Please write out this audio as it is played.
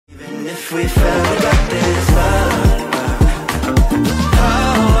if we fell, we got this love.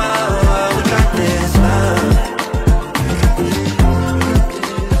 Oh, we got this love.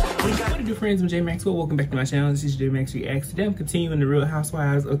 What do friends? I'm J Maxwell. Welcome back to my channel. This is J Max Reacts. Today I'm continuing the Real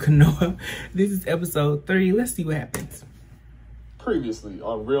Housewives of Konoha. This is episode 30. Let's see what happens. Previously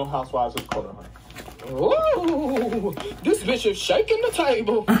on Real Housewives of Konoha. Ooh, this bitch is shaking the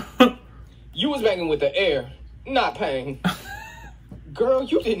table. You was banging with the air, not pain. Girl,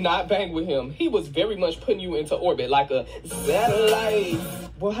 you did not bang with him. He was very much putting you into orbit like a satellite.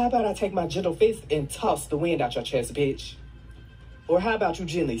 Well, how about I take my gentle fist and toss the wind out your chest, bitch? Or how about you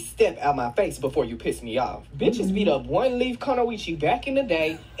gently step out my face before you piss me off? Bitches beat up one leaf Konoichi back in the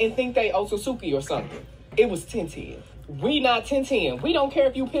day and think they Otsutsuki or something. It was 10-10. We not 10-10. We don't care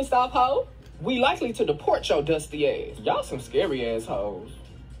if you pissed off, hoe. We likely to deport your dusty ass. Y'all some scary assholes.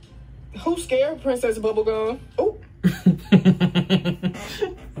 Who's scared, Princess Bubblegum? Oh.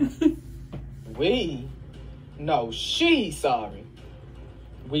 No, she's sorry.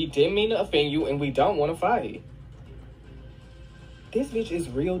 We didn't mean to offend you and we don't want to fight. This bitch is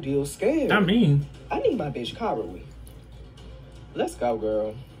real deal scared. I need my bitch Karui. Let's go,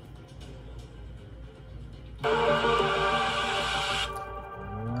 girl.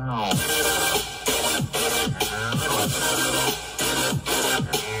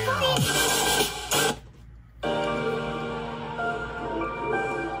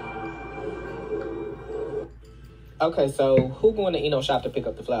 Okay, so who going to Eno shop to pick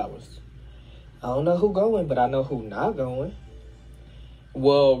up the flowers? I don't know who going, but I know who not going.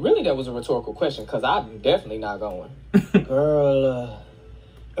 Well, really, that was a rhetorical question, because I'm definitely not going. Girl,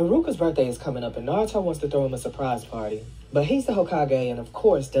 Iruka's birthday is coming up, and Naruto wants to throw him a surprise party. But he's the Hokage, and of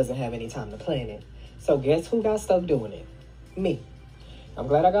course doesn't have any time to plan it. So guess who got stuck doing it? Me. I'm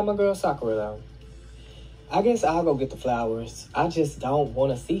glad I got my girl Sakura, though. I guess I'll go get the flowers. I just don't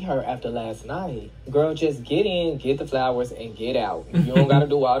want to see her after last night. Girl, just get in, get the flowers, and get out. You don't got to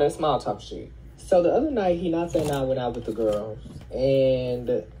do all that small talk shit. So the other night, Hinata and I went out with the girls,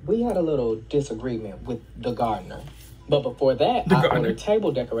 and we had a little disagreement with the gardener. But before that, I ordered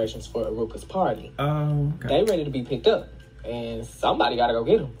table decorations for Iruka's party. Oh, okay. They ready to be picked up, and somebody got to go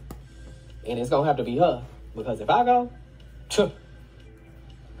get them. And it's going to have to be her, because if I go,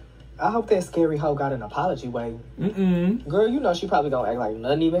 I hope that scary hoe got an apology waiting. Girl, you know she probably gonna act like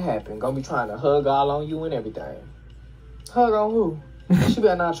nothing even happened. Gonna be trying to hug all on you and everything. Hug on who? She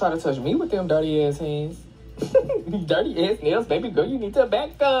better not try to touch me with them dirty ass hands. Dirty ass nails, baby girl, you need to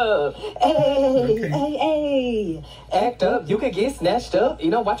back up. Hey. Act up, you can get snatched up. You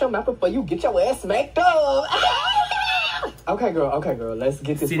know, watch your mouth before you get your ass smacked up. Okay, girl, let's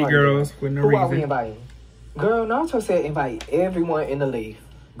get this City party. girls with no Who reason. are we inviting? Girl, Naruto said invite everyone in the Leaf.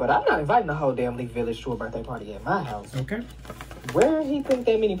 But I'm not inviting the whole damn Leaf Village to a birthday party at my house. Okay. Where he think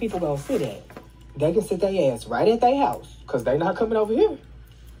that many people gonna sit at? They can sit their ass right at their house, because they not coming over here.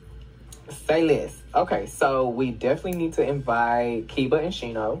 Say less. Okay, so we definitely need to invite Kiba and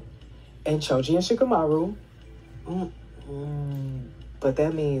Shino, and Choji and Shikamaru. But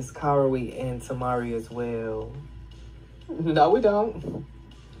that means Karui and Tamari as well. No, we don't.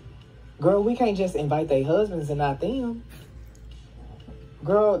 Girl, we can't just invite their husbands and not them.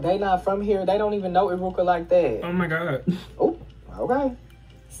 Girl, they not from here. They don't even know Iruka like that. Oh my god. Oh, okay.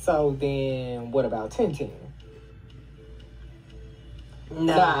 So then, what about Tintin?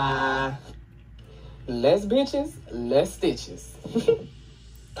 Nah. Less bitches, less stitches.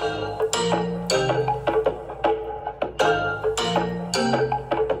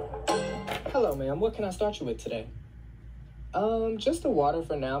 Hello, ma'am. What can I start you with today? Just the water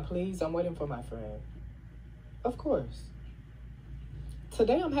for now, please. I'm waiting for my friend. Of course.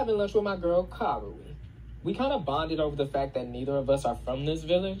 Today I'm having lunch with my girl, Karui. We kind of bonded over the fact that neither of us are from this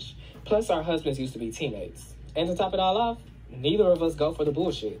village. Plus, our husbands used to be teammates. And to top it all off, neither of us go for the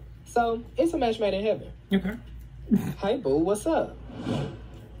bullshit. So, it's a match made in heaven. Okay. Hey, boo, what's up?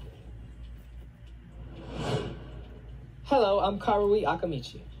 Hello, I'm Karui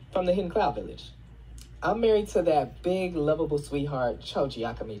Akamichi from the Hidden Cloud Village. I'm married to that big, lovable sweetheart, Choji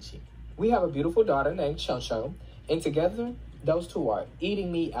Akamichi. We have a beautiful daughter named Chocho, and together, those two are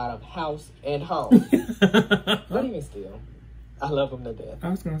eating me out of house and home. But even still, I love them to death. I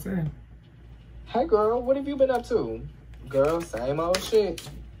was gonna say. Hey girl, what have you been up to? Girl, same old shit.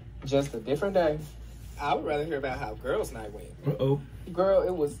 Just a different day. I would rather hear about how girls' night went. Uh-oh. Girl,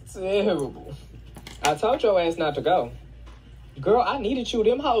 it was terrible. I told your ass not to go. Girl, I needed you.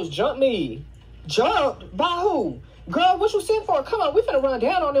 Them hoes jumped me. Jumped? By who? Girl, what you sitting for? Come on, we finna run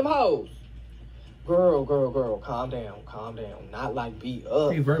down on them hoes. Girl, calm down. Not like beat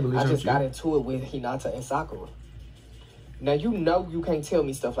up. He verbally I just jumped you. got into it with Hinata and Sakura. Now, you know you can't tell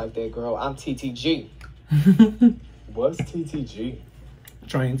me stuff like that, girl. I'm TTG. What's TTG?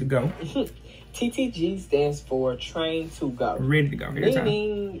 Trying to go. TTG stands for train to go. Ready to go. Every time.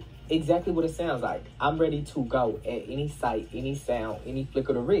 Meaning exactly what it sounds like. I'm ready to go at any sight, any sound, any flick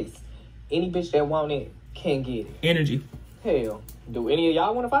of the wrist. Any bitch that want it can get it. Energy. Hell, do any of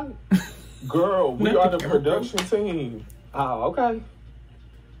y'all want to fight? Girl, we Not are the the camera, production team. Oh, okay.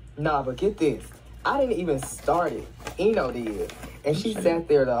 Nah, but get this. I didn't even start it. Eno did. And she sat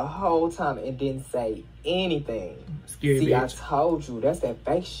there the whole time and didn't say anything. Scary See, bitch. I told you, that's that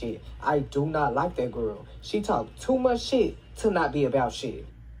fake shit. I do not like that girl. She talked too much shit to not be about shit.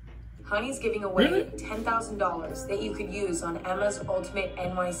 Honey's giving away Really? $10,000 that you could use on Emma's Ultimate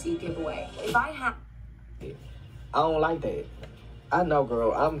NYC giveaway. If I have... I don't like that. I know,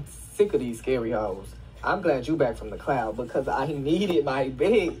 girl. I'm sick of these scary hoes. I'm glad you back from the cloud because I needed my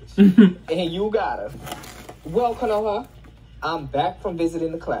bitch. And you got her. Well, Konoha, I'm back from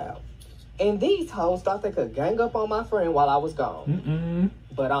visiting the cloud. And these hoes thought they could gang up on my friend while I was gone.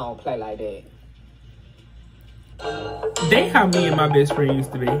 But I don't play like that. They how me and my best friend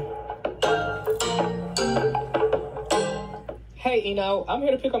used to be. Hey, Eno, I'm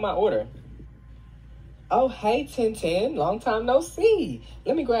here to pick up my order. Oh, hey, 1010. Long time no see.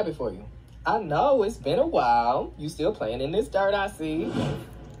 Let me grab it for you. I know, it's been a while. You still playing in this dirt, I see.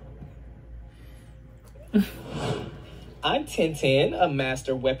 I'm 1010, a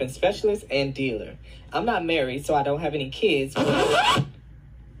master weapon specialist and dealer. I'm not married, so I don't have any kids.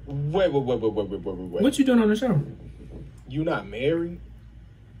 Wait. What you doing on the show? You not married?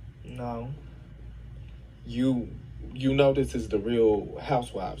 No. You know this is the Real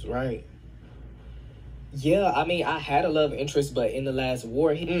Housewives, right? Yeah, I mean, I had a love interest, but in the last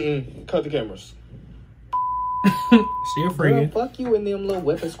war, Cut the cameras. She a Girl, friend. fuck you and them little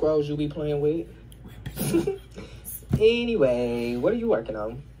weapon scrolls you be playing with. Anyway, what are you working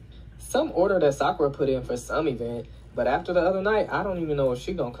on? Some order that Sakura put in for some event, but after the other night, I don't even know if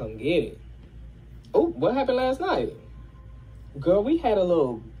she gonna come get it. Oh, what happened last night? Girl, we had a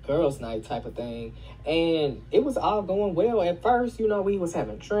little girls' night type of thing, and it was all going well at first. You know, we was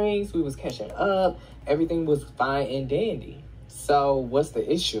having drinks, we was catching up, everything was fine and dandy. So, what's the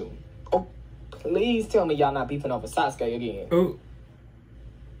issue? Oh, please tell me y'all not beefing over Sasuke again. Oh.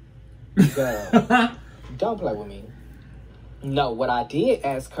 Girl, don't play with me. No, what I did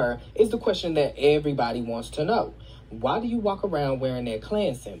ask her is the question that everybody wants to know. Why do you walk around wearing that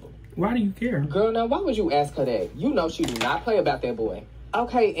clan symbol? Why do you care? Girl, now why would you ask her that? You know she do not play about that boy.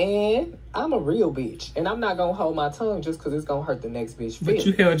 Okay, and I'm a real bitch, and I'm not gonna hold my tongue just because it's gonna hurt the next bitch feelings. But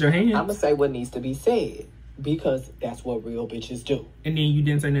you held your hand. I'm gonna say what needs to be said because that's what real bitches do. And then you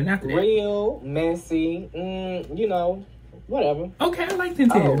didn't say nothing after that. Real, messy, you know, whatever. Okay, I like 1010.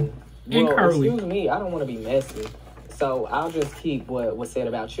 Oh, And well, curly. excuse me, I don't want to be messy. So I'll just keep what was said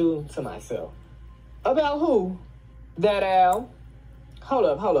about you to myself. About who? That Al? Hold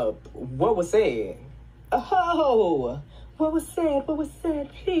up. What was said? Oh, what was said?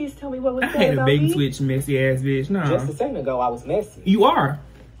 Please tell me what was I said had a about bait me. switch, messy ass bitch. Nah. Just a second ago, I was messy. You are.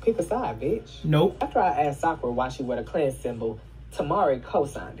 Pick a side, bitch. Nope. After I asked Sakura why she wore the clan symbol, Tamari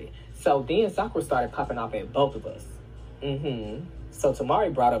co-signed it. So then Sakura started popping off at both of us. So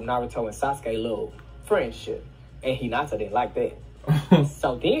Tamari brought up Naruto and Sasuke little friendship. And Hinata didn't like that.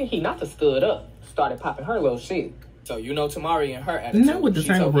 So then Hinata stood up, started popping her little shit. So you know Tamari and her attitude. Not with the she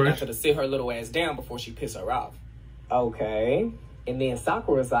same told brush. Hinata to sit her little ass down before she pissed her off. Okay. And then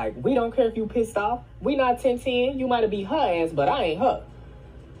Sakura's like, we don't care if you pissed off. We not 10-10. You might have beat her ass, but I ain't her.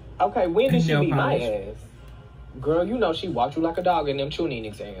 Okay, when did she Nail beat my polish. ass? Girl, you know she walked you like a dog in them tuning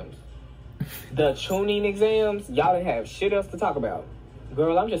exams. The tuning exams, y'all didn't have shit else to talk about.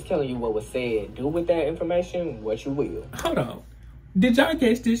 Girl, I'm just telling you what was said. Do with that information what you will. Hold on. Did y'all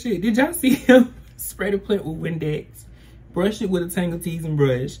catch this shit? Did y'all see him spray the plant with Windex, brush it with a Tangle Teasing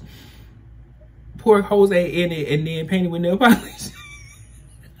brush, pour Jose in it, and then paint it with nail polish?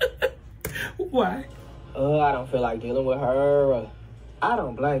 Why? I don't feel like dealing with her. I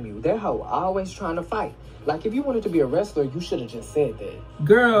don't blame you. That hoe always trying to fight. Like, if you wanted to be a wrestler, you should have just said that.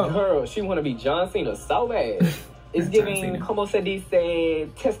 Girl. She want to be John Cena so bad. It's John giving, Cena. como se dice,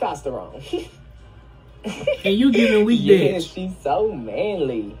 testosterone. And you giving weak Yeah, bitch. she's so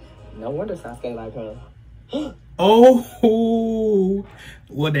manly. No wonder Sasuke like her. Oh.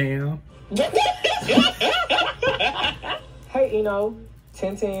 Well, damn. Hey, Eno,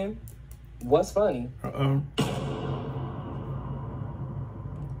 10-10, what's funny? Uh-oh.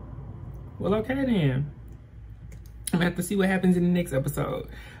 Well, okay then. I'm gonna have to see what happens in the next episode.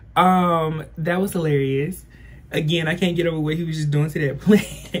 That was hilarious. Again, I can't get over what he was just doing to that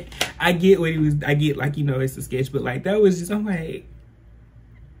plant. I get what he was, I get like, you know, it's a sketch, but like that was just, I'm like,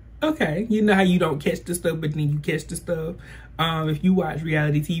 okay. You know how you don't catch the stuff, but then you catch the stuff. If you watch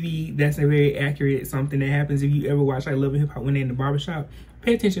reality TV, that's a very accurate something that happens. If you ever watch like Love and Hip Hop when they're in the barbershop,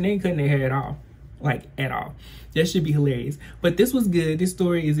 pay attention, they ain't cutting their hair at all. Like at all. That should be hilarious. But this was good. This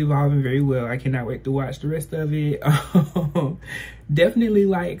story is evolving very well. I cannot wait to watch the rest of it. Definitely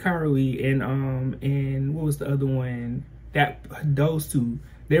like Karui and what was the other one? Those two,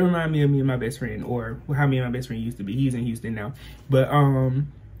 they remind me of me and my best friend, or how me and my best friend used to be. He's in Houston now. But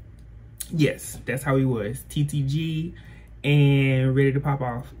yes, that's how he was. TTG and ready to pop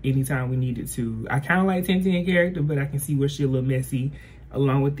off anytime we needed to. I kind of like 1010 character, but I can see where she's a little messy,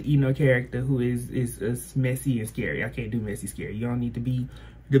 along with the Eno character, who is messy and scary. I can't do messy scary. You don't need to be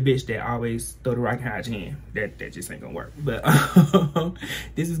the bitch that always throw the rock and hide your hand. That just ain't gonna work. But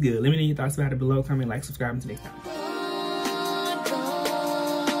this is good. Let me know your thoughts about it below. Comment, like, subscribe. Until next time.